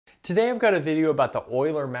Today I've got a video about the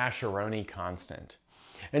Euler-Mascheroni constant.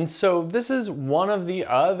 And so this is one of the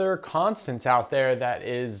other constants out there that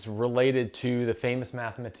is related to the famous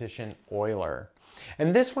mathematician Euler.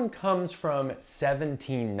 And this one comes from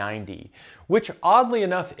 1790, which oddly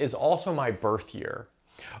enough is also my birth year.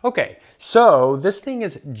 Okay, so this thing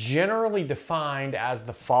is generally defined as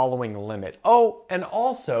the following limit. Oh, and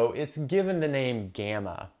also it's given the name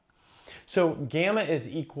gamma. So gamma is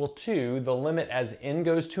equal to the limit as n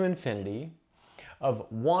goes to infinity of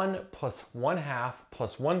 1 plus 1/2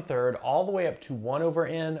 plus 1/3 all the way up to 1 over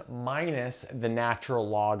n minus the natural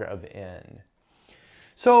log of n.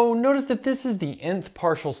 So notice that this is the nth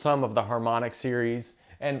partial sum of the harmonic series,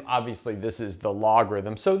 and obviously this is the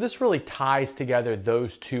logarithm. So this really ties together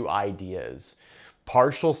those two ideas.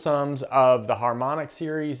 Partial sums of the harmonic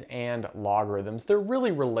series and logarithms, they're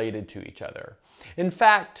really related to each other. In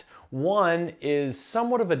fact, one is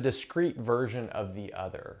somewhat of a discrete version of the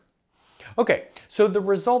other. Okay, so the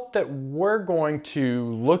result that we're going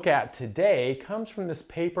to look at today comes from this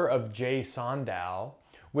paper of J. Sondow,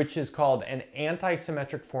 which is called an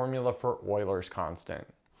anti-symmetric formula for Euler's constant.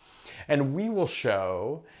 And we will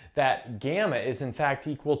show that gamma is in fact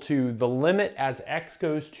equal to the limit as x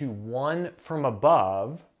goes to 1 from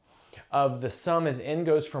above of the sum as n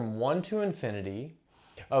goes from 1 to infinity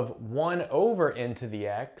of 1 over n to the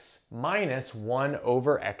x minus 1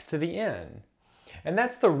 over x to the n. And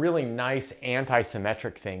that's the really nice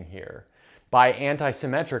anti-symmetric thing here. By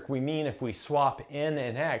anti-symmetric, we mean if we swap n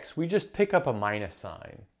and x, we just pick up a minus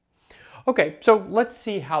sign. Okay, so let's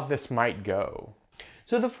see how this might go.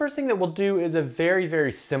 So the first thing that we'll do is a very,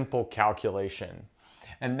 very simple calculation.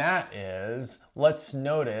 And that is, let's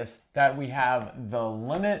notice that we have the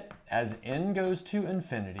limit as n goes to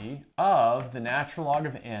infinity of the natural log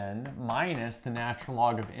of n minus the natural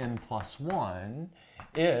log of n plus 1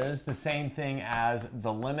 is the same thing as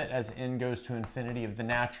the limit as n goes to infinity of the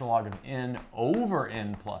natural log of n over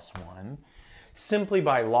n plus 1, simply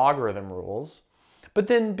by logarithm rules. But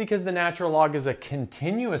then because the natural log is a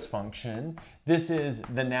continuous function, this is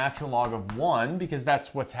the natural log of 1 because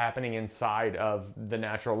that's what's happening inside of the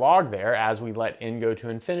natural log there as we let n go to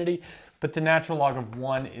infinity. But the natural log of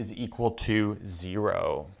 1 is equal to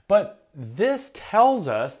 0. But this tells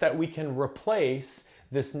us that we can replace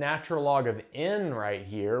this natural log of n right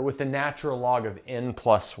here with the natural log of n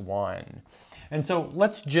plus 1. And so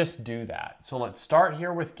let's just do that. So let's start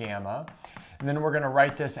here with gamma. And then we're going to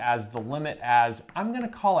write this as the limit as, I'm going to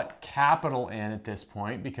call it capital N at this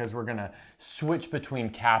point because we're going to switch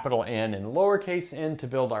between capital N and lowercase n to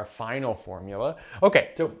build our final formula.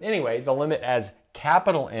 Okay, so anyway, the limit as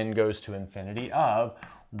capital N goes to infinity of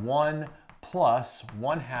 1 plus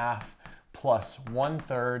 1/2 plus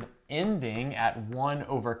 1/3 ending at 1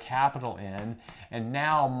 over capital N, and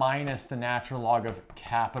now minus the natural log of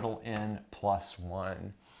capital N plus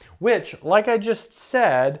 1. Which, like I just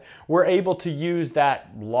said, we're able to use that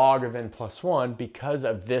log of n plus 1 because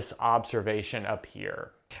of this observation up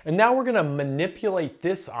here. And now we're going to manipulate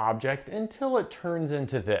this object until it turns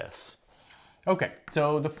into this. Okay,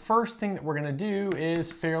 so the first thing that we're going to do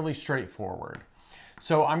is fairly straightforward.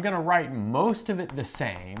 So I'm going to write most of it the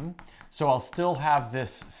same. So I'll still have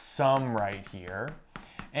this sum right here,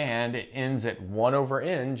 and it ends at 1 over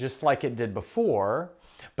n just like it did before.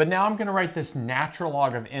 But now I'm going to write this natural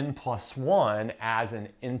log of n plus 1 as an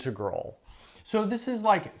integral. So this is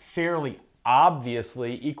like fairly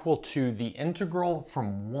obviously equal to the integral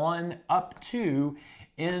from 1 up to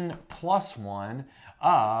n plus 1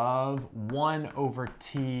 of 1 over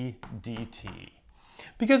t dt.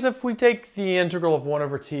 Because if we take the integral of 1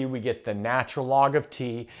 over t, we get the natural log of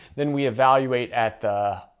t, then we evaluate at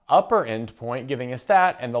the upper end point, giving us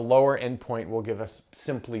that, and the lower end point will give us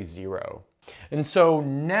simply 0. And so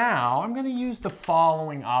now I'm going to use the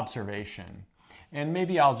following observation. And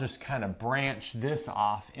maybe I'll just kind of branch this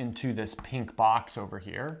off into this pink box over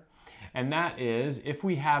here. And that is, if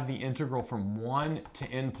we have the integral from 1 to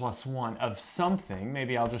n plus 1 of something,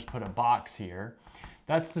 maybe I'll just put a box here,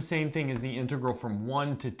 that's the same thing as the integral from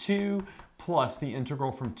 1 to 2 plus the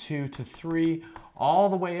integral from 2 to 3 all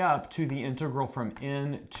the way up to the integral from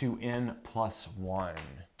n to n plus 1.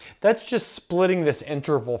 That's just splitting this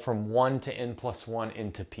interval from 1 to n plus 1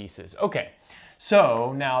 into pieces. Okay,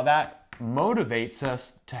 so now that motivates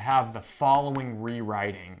us to have the following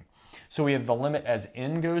rewriting. So we have the limit as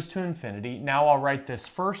n goes to infinity. Now I'll write this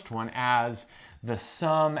first one as the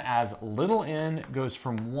sum as little n goes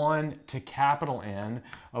from 1 to capital N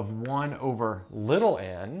of 1 over little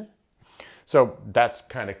n. So that's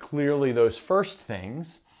kind of clearly those first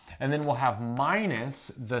things. And then we'll have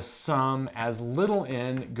minus the sum as little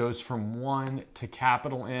n goes from 1 to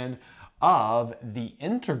capital N of the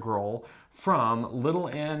integral from little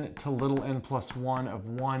n to little n plus 1 of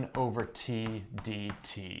 1 over t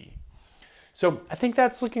dt. So I think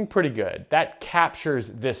that's looking pretty good. That captures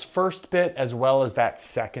this first bit as well as that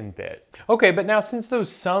second bit. Okay, but now since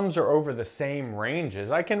those sums are over the same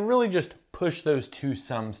ranges, I can really just push those two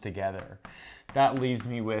sums together. That leaves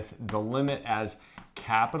me with the limit as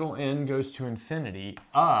capital N goes to infinity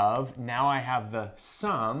of, now I have the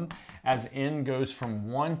sum as n goes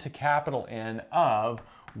from 1 to capital N of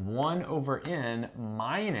 1 over n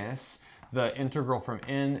minus the integral from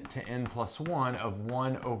n to n plus 1 of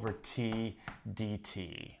 1 over t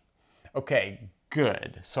dt. Okay,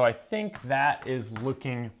 good. So I think that is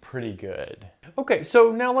looking pretty good. Okay,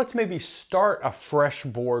 so now let's maybe start a fresh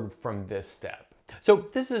board from this step. So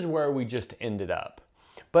this is where we just ended up.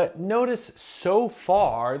 But notice so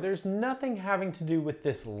far, there's nothing having to do with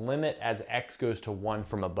this limit as x goes to 1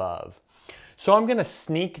 from above. So I'm going to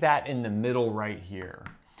sneak that in the middle right here.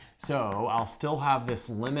 So I'll still have this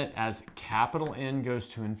limit as capital N goes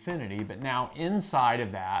to infinity, but now inside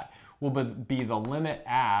of that will be the limit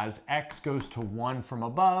as x goes to 1 from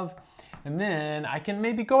above. And then I can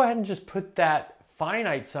maybe go ahead and just put that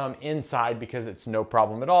finite sum inside because it's no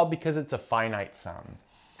problem at all because it's a finite sum.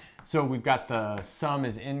 So we've got the sum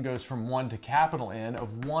as n goes from 1 to capital N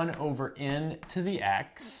of 1 over n to the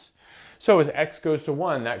x. So as x goes to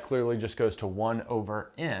 1, that clearly just goes to 1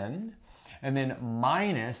 over n. And then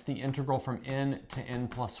minus the integral from n to n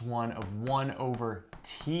plus 1 of 1 over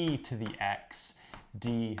t to the x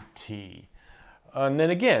dt. And then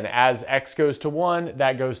again, as x goes to 1,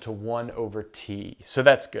 that goes to 1 over t. So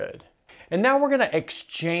that's good. And now we're going to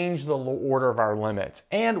exchange the order of our limits,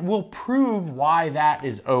 and we'll prove why that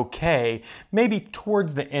is okay, maybe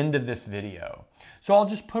towards the end of this video. So I'll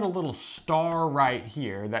just put a little star right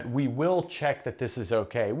here that we will check that this is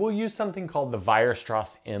okay. We'll use something called the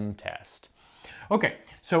Weierstrass M test. Okay,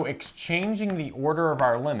 so exchanging the order of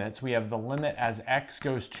our limits, we have the limit as x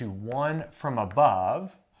goes to 1 from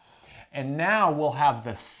above. And now we'll have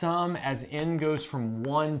the sum as n goes from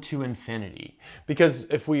 1 to infinity. Because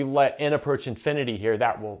if we let n approach infinity here,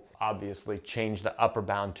 that will obviously change the upper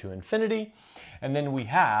bound to infinity. And then we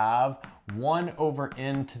have 1 over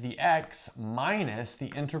n to the x minus the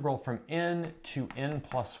integral from n to n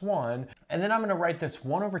plus 1. And then I'm going to write this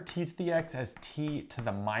 1 over t to the x as t to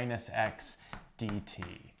the minus x dt.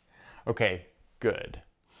 Okay, good.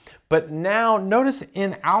 But now notice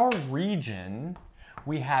in our region,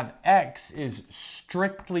 we have x is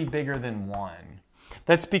strictly bigger than 1.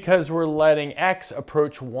 That's because we're letting x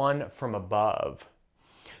approach 1 from above.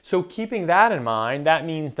 So keeping that in mind, that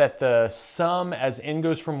means that the sum as n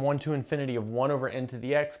goes from 1 to infinity of 1 over n to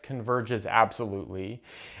the x converges absolutely.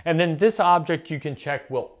 And then this object you can check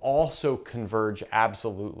will also converge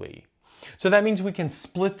absolutely. So that means we can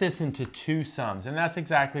split this into two sums, and that's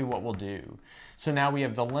exactly what we'll do. So now we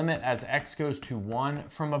have the limit as x goes to 1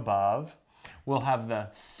 from above. We'll have the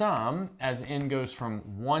sum as n goes from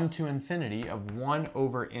 1 to infinity of 1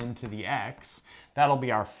 over n to the x. That'll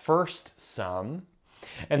be our first sum.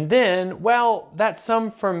 And then, well, that sum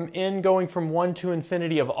from n going from 1 to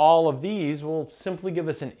infinity of all of these will simply give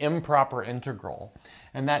us an improper integral.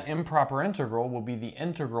 And that improper integral will be the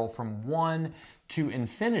integral from 1 to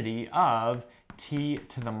infinity of t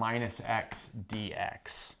to the minus x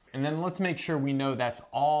dx. And then let's make sure we know that's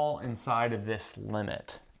all inside of this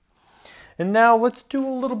limit. And now let's do a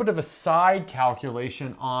little bit of a side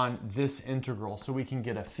calculation on this integral so we can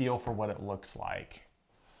get a feel for what it looks like.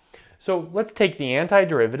 So let's take the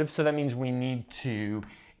antiderivative. So that means we need to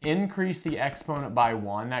increase the exponent by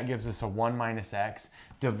 1. That gives us a 1 minus x.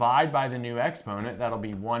 Divide by the new exponent. That'll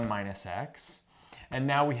be 1 minus x. And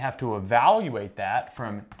now we have to evaluate that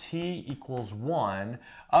from t equals 1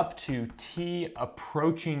 up to t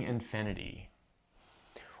approaching infinity.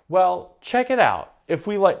 Well, check it out. If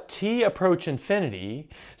we let t approach infinity,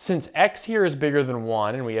 since x here is bigger than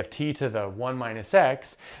 1 and we have t to the 1 minus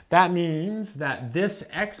x, that means that this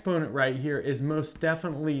exponent right here is most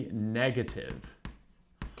definitely negative.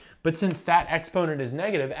 But since that exponent is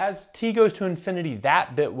negative, as t goes to infinity,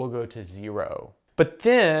 that bit will go to 0. But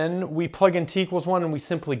then we plug in t equals 1 and we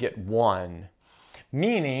simply get 1,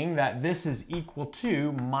 meaning that this is equal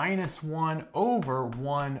to minus 1 over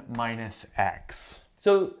 1 minus x.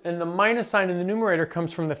 So, and the minus sign in the numerator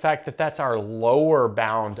comes from the fact that that's our lower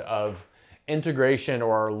bound of integration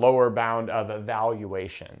or our lower bound of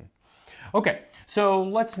evaluation. Okay, so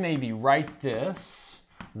let's maybe write this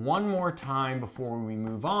one more time before we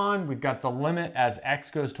move on. We've got the limit as x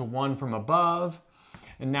goes to 1 from above.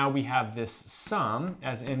 And now we have this sum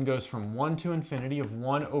as n goes from 1 to infinity of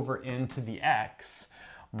 1 over n to the x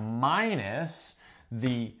minus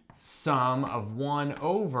the sum of 1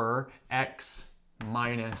 over x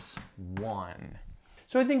minus 1.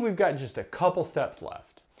 So I think we've got just a couple steps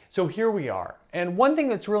left. So here we are. And one thing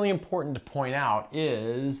that's really important to point out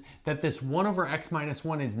is that this 1 over x minus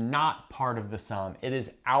 1 is not part of the sum. It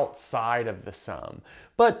is outside of the sum,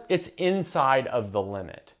 but it's inside of the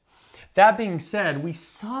limit. That being said, we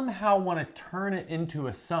somehow want to turn it into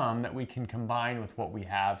a sum that we can combine with what we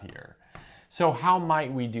have here. So how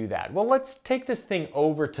might we do that? Well, let's take this thing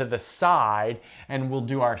over to the side and we'll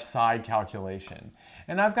do our side calculation.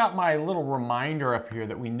 And I've got my little reminder up here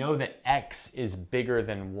that we know that x is bigger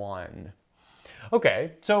than 1.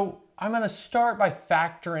 Okay, so I'm going to start by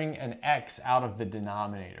factoring an x out of the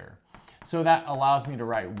denominator. So that allows me to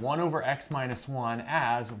write 1 over x minus 1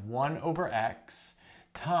 as 1 over x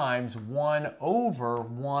times 1 over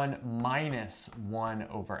 1 minus 1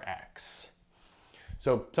 over x.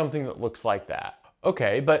 So something that looks like that.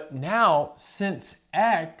 Okay, but now since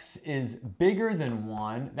x is bigger than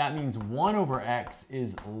 1, that means 1 over x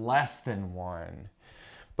is less than 1.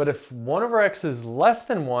 But if 1 over x is less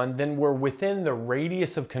than 1, then we're within the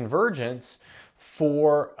radius of convergence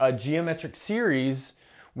for a geometric series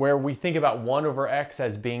where we think about 1 over x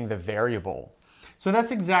as being the variable. So that's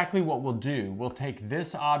exactly what we'll do. We'll take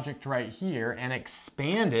this object right here and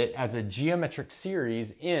expand it as a geometric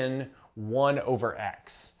series in 1 over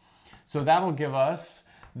x. So that'll give us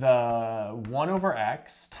the 1 over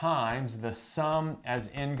x times the sum as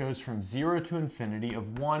n goes from 0 to infinity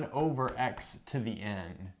of 1 over x to the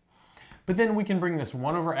n. But then we can bring this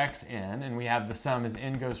 1 over x in, and we have the sum as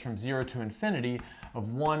n goes from 0 to infinity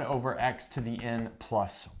of 1 over x to the n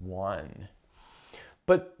plus 1.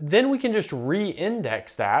 But then we can just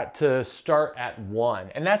re-index that to start at 1.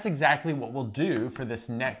 And that's exactly what we'll do for this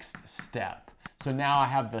next step. So now I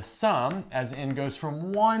have the sum as n goes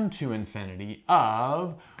from 1 to infinity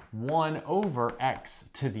of 1 over x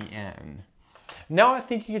to the n. Now I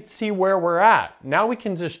think you can see where we're at. Now we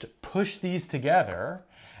can just push these together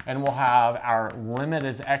and we'll have our limit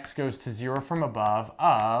as x goes to 0 from above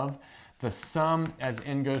of the sum as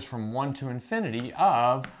n goes from 1 to infinity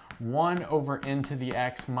of 1 over n to the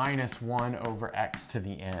x minus 1 over x to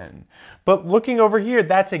the n. But looking over here,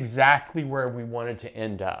 that's exactly where we wanted to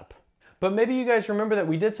end up. But maybe you guys remember that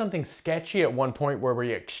we did something sketchy at one point where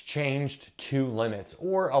we exchanged two limits,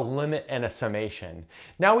 or a limit and a summation.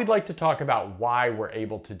 Now we'd like to talk about why we're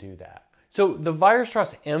able to do that. So the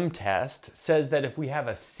Weierstrass M test says that if we have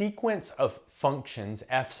a sequence of functions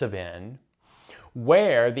f sub n,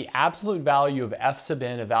 where the absolute value of f sub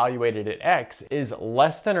n evaluated at x is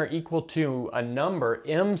less than or equal to a number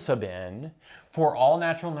m sub n for all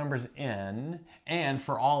natural numbers n and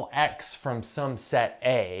for all x from some set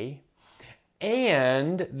A,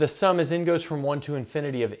 and the sum as n goes from 1 to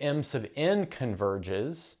infinity of m sub n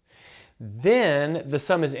converges, then the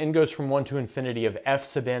sum as n goes from 1 to infinity of f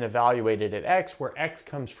sub n evaluated at x, where x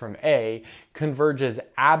comes from A, converges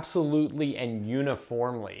absolutely and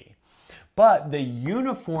uniformly. But the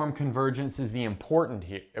uniform convergence is the important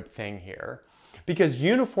thing here, because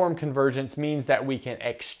uniform convergence means that we can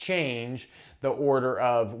exchange the order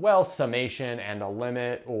of, well, summation and a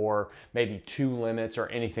limit, or maybe two limits or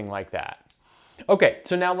anything like that. Okay,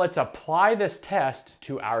 so now let's apply this test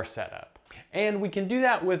to our setup. And we can do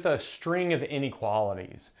that with a string of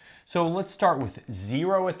inequalities. So let's start with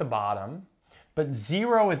 0 at the bottom, but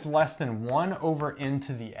 0 is less than 1 over n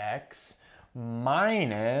to the x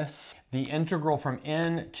minus the integral from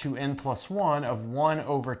n to n plus 1 of 1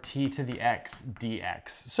 over t to the x dx.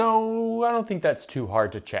 So I don't think that's too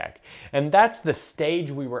hard to check. And that's the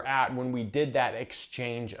stage we were at when we did that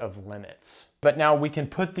exchange of limits. But now we can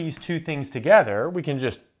put these two things together. We can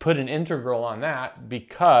just put an integral on that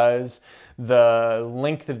because the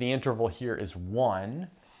length of the interval here is 1.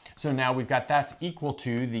 So now we've got that's equal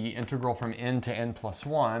to the integral from n to n plus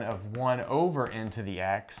 1 of 1 over n to the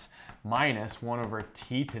x minus 1 over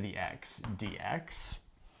t to the x dx.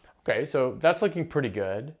 Okay, so that's looking pretty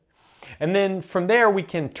good. And then from there, we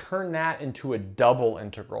can turn that into a double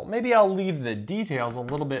integral. Maybe I'll leave the details a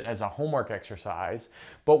little bit as a homework exercise,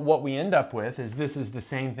 but what we end up with is this is the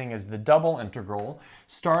same thing as the double integral,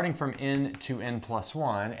 starting from n to n plus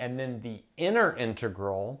 1, and then the inner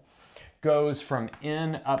integral goes from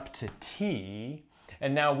n up to t,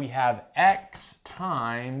 and now we have x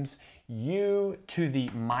times u to the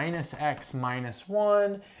minus x minus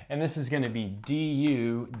 1, and this is going to be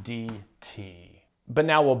du dt. But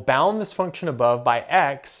now we'll bound this function above by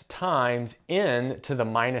x times n to the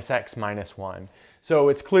minus x minus 1. So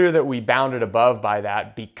it's clear that we bound it above by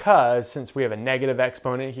that because since we have a negative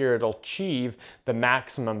exponent here, it'll achieve the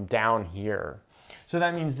maximum down here. So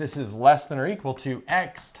that means this is less than or equal to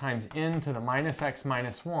x times n to the minus x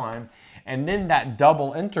minus 1, and then that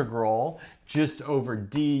double integral just over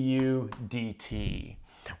du dt,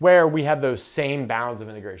 where we have those same bounds of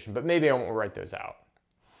integration, but maybe I won't write those out.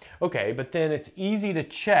 Okay, but then it's easy to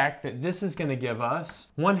check that this is going to give us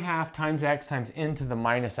 1/2 times x times n to the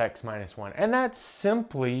minus x minus 1. And that's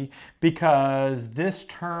simply because this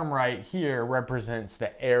term right here represents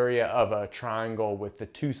the area of a triangle with the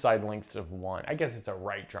two side lengths of 1. I guess it's a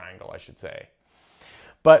right triangle, I should say.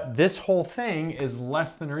 But this whole thing is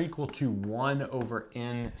less than or equal to 1 over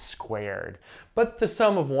n squared. But the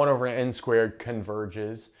sum of 1 over n squared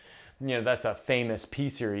converges. You know, that's a famous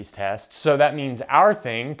p-series test. So that means our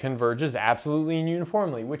thing converges absolutely and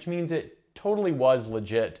uniformly, which means it totally was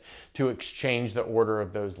legit to exchange the order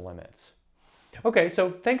of those limits. Okay, so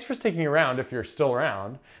thanks for sticking around if you're still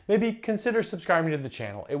around. Maybe consider subscribing to the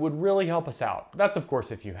channel. It would really help us out. That's of course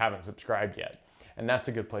if you haven't subscribed yet, and that's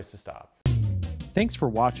a good place to stop. Thanks for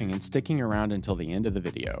watching and sticking around until the end of the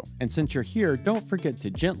video. And since you're here, don't forget to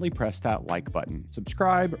gently press that like button,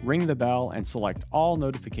 subscribe, ring the bell, and select all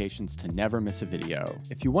notifications to never miss a video.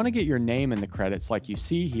 If you want to get your name in the credits like you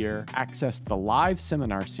see here, access the live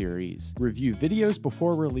seminar series, review videos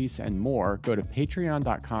before release, and more, go to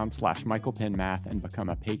patreon.com/michaelpennmath and become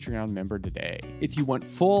a Patreon member today. If you want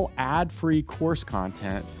full ad-free course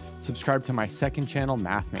content, subscribe to my second channel,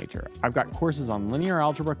 Math Major. I've got courses on linear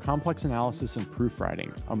algebra, complex analysis, and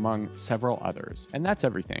proofwriting, among several others. And that's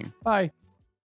everything. Bye.